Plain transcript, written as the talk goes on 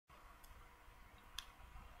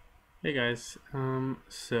Hey guys,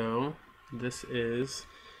 so this is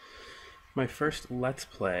my first Let's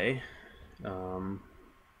Play.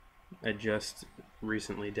 I just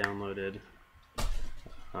recently downloaded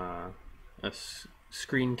a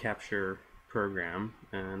screen capture program,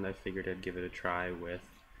 and I figured I'd give it a try with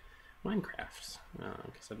Minecraft,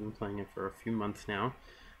 because I've been playing it for a few months now.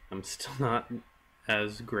 I'm still not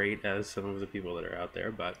as great as some of the people that are out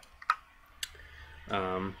there, but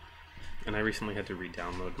and I recently had to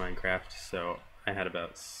re-download Minecraft, so I had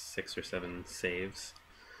about 6 or 7 saves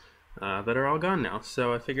that are all gone now.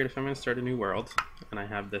 So I figured if I'm going to start a new world, and I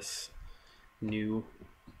have this new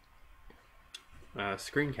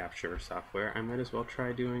screen capture software, I might as well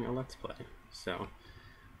try doing a Let's Play. So,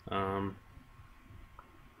 all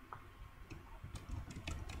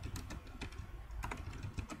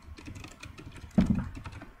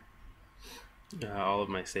of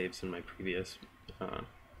my saves in my previous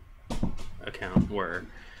account were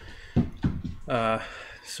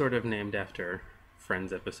sort of named after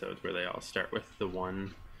Friends episodes where they all start with the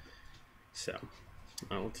one. So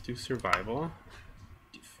let's do survival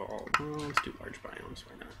default. Let's do large biomes,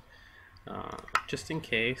 why not, just in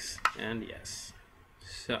case. And yes,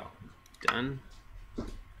 so done.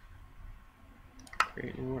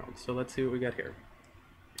 Create new world. So let's see what we got here.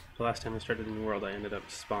 The last time I started a new world, I ended up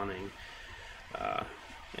spawning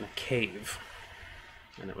in a cave,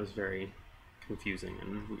 and it was very confusing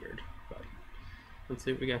and weird, but let's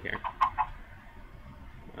see what we got here.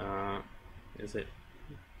 Is it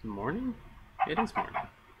morning? It is morning.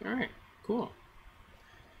 Alright, cool.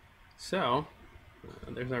 So,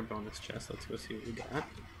 there's our bonus chest. Let's go see what we got. I was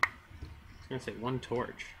going to say 1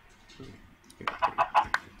 torch. We got 3.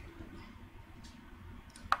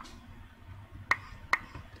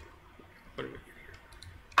 What do we get here?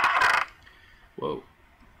 Whoa.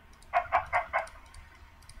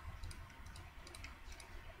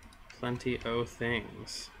 Plenty o'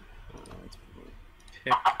 things. Let's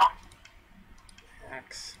pick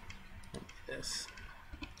axe like this,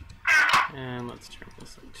 and let's turn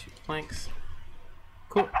this into planks.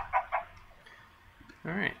 Cool.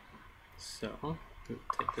 All right, so we'll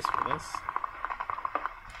take this with us.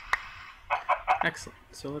 Excellent.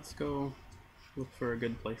 So let's go look for a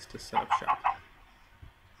good place to set up shop.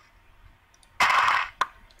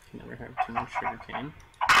 Can never have too much sugar cane.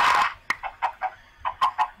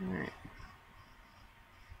 Alright.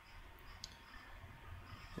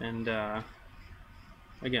 And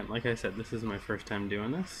again, like I said, this is my first time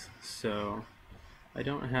doing this, so I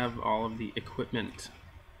don't have all of the equipment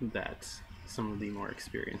that some of the more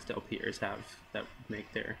experienced LPers have that would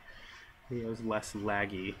make their videos less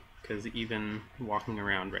laggy, because even walking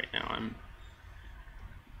around right now,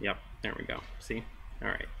 yep, there we go, see?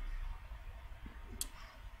 Alright.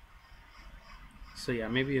 So yeah,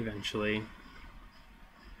 maybe eventually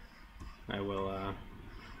I will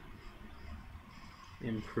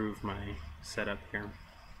improve my setup here.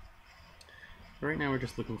 Right now we're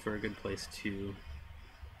just looking for a good place to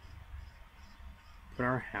put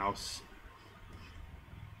our house.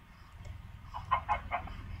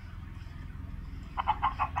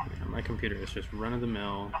 Yeah, my computer is just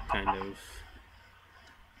run-of-the-mill, kind of.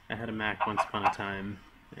 I had a Mac once upon a time,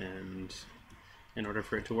 and in order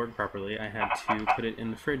for it to work properly, I had to put it in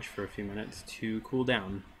the fridge for a few minutes to cool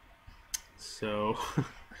down. So,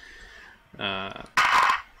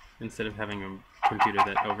 instead of having a computer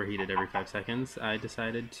that overheated every 5 seconds, I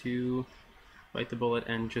decided to bite the bullet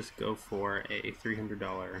and just go for a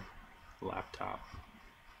 $300 laptop,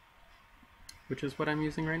 which is what I'm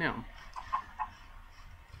using right now.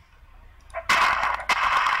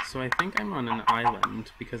 So I think I'm on an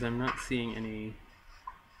island because I'm not seeing any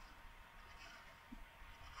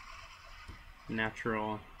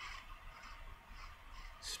natural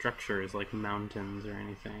structures like mountains or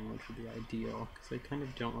anything, which would be ideal, because I kind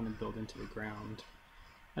of don't want to build into the ground.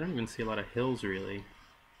 I don't even see a lot of hills really,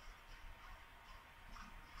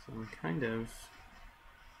 so I'm kind of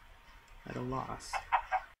at a loss.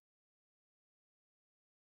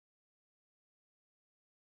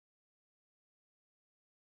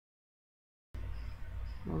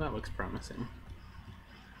 Well, that looks promising.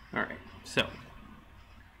 Alright, so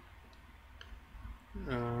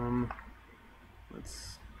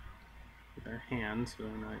let's with our hands, so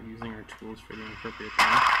we're not using our tools for the inappropriate thing.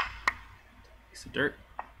 Take a piece of dirt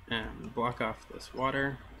and block off this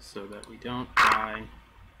water so that we don't die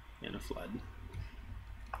in a flood.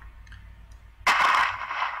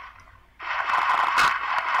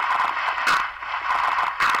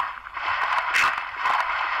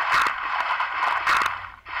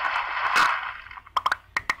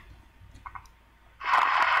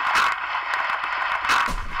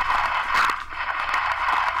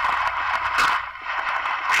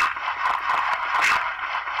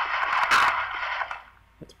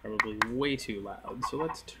 way too loud, so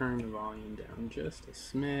let's turn the volume down just a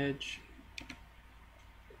smidge.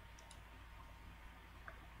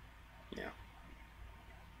 Yeah,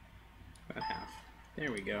 about half.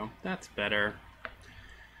 There we go. That's better.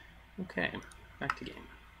 Okay, back to game.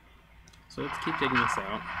 So let's keep digging this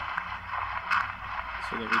out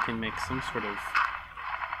so that we can make some sort of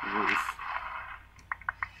roof.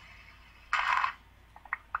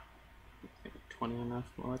 20 enough?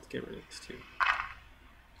 Well, let's get rid of this too.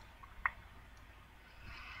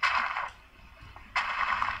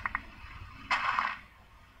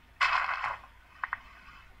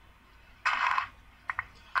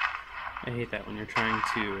 I hate that when you're trying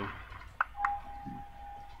to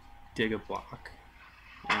dig a block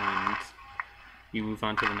and you move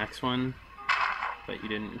on to the next one, but you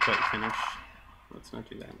didn't quite finish. Let's not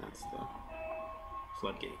do that. That's the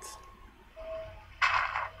floodgates.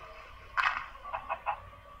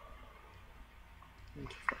 Too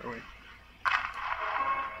far away.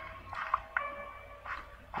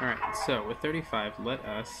 Alright, so with 35, let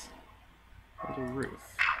us build a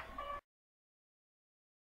roof.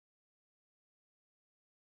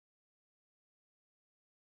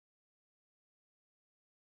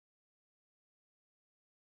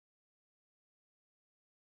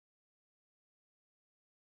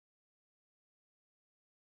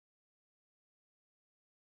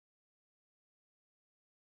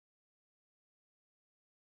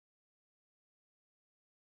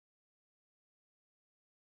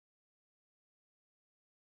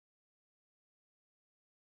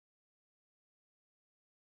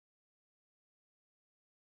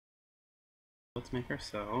 Let's make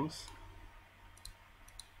ourselves.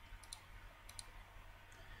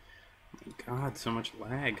 Oh my god, so much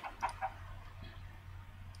lag.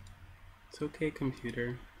 It's okay,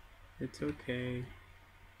 computer. It's okay.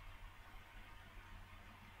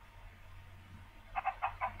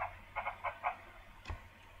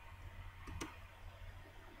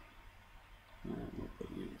 We'll put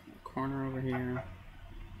you in the corner over here.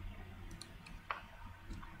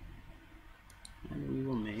 And we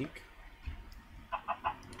will make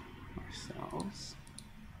ourselves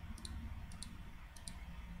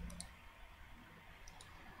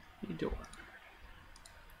a door.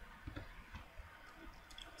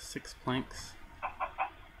 6 planks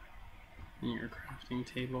in your crafting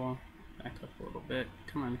table. Back up a little bit.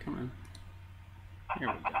 Come on, come on. There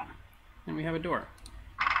we go. And we have a door.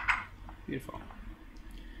 Beautiful.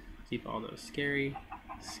 Keep all those scary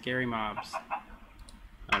mobs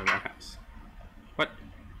out of our house. What?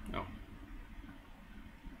 Oh.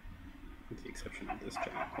 With the exception of this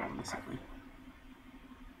giant hole in the ceiling.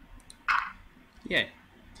 Yay.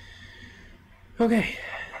 Okay,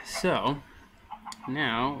 so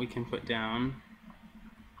now we can put down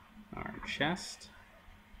our chest.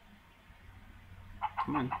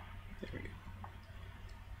 Come on. There we go.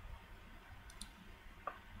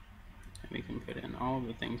 And we can put in all of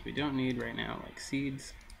the things we don't need right now, like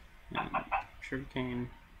seeds and sugarcane.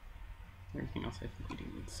 Everything else I think we do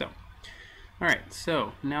need. So, alright,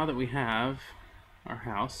 so now that we have our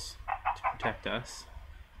house to protect us,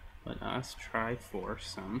 let us try for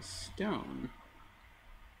some stone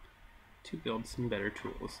to build some better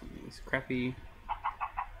tools than these crappy,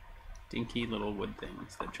 dinky little wood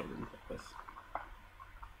things that children play with.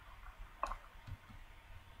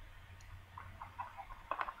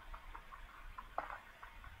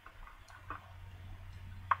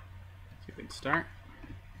 That's a good start.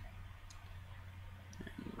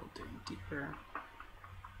 And we'll dig deeper.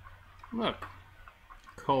 Look,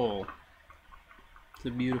 coal. It's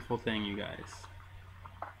a beautiful thing, you guys.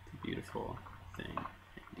 It's a beautiful thing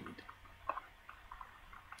indeed.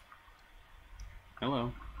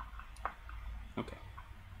 Hello. Okay.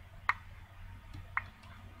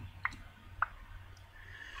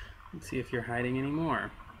 Let's see if you're hiding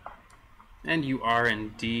anymore. And you are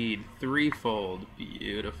indeed threefold.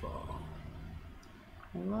 Beautiful.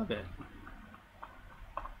 I love it.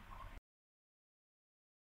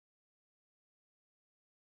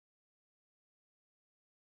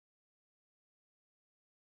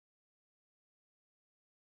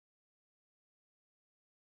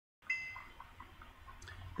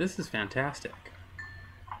 This is fantastic.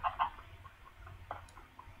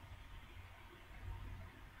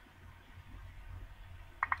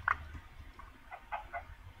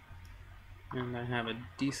 And I have a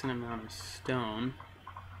decent amount of stone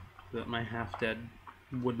that my half-dead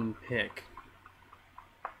wooden pick,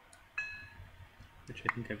 which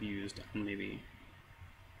I think I've used on maybe,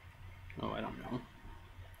 oh, I don't know,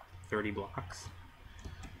 30 blocks,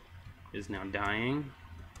 is now dying.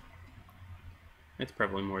 It's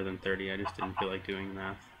probably more than 30, I just didn't feel like doing the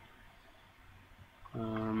math.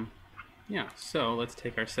 Yeah, so let's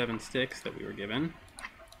take our 7 sticks that we were given,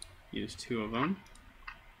 use 2 of them.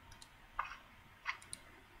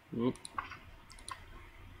 Oop.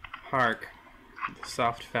 Hark, the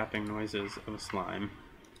soft fapping noises of a slime.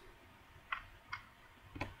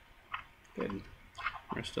 Good.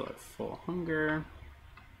 We're still at full hunger.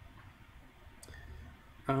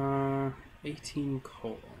 18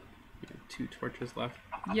 coal. We have 2 torches left.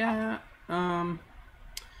 Yeah,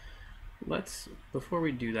 let's, before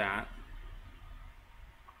we do that,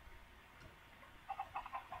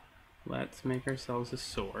 let's make ourselves a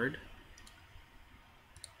sword.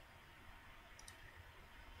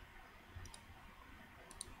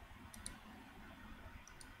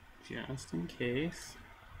 Just in case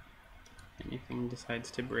anything decides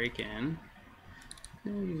to break in.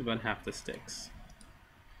 We'll use about half the sticks.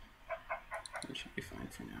 That should be fine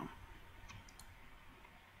for now.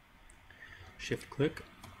 Shift click.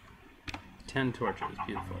 10 torches,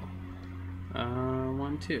 beautiful.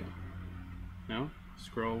 1, 2. No?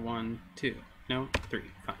 Scroll 1, 2. No? 3.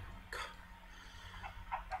 Fine.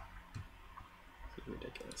 This is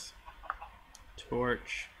ridiculous.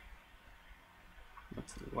 Torch.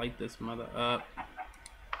 Let's light this mother up.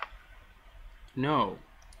 No!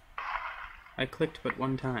 I clicked but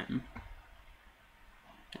one time.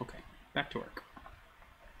 Okay, back to work.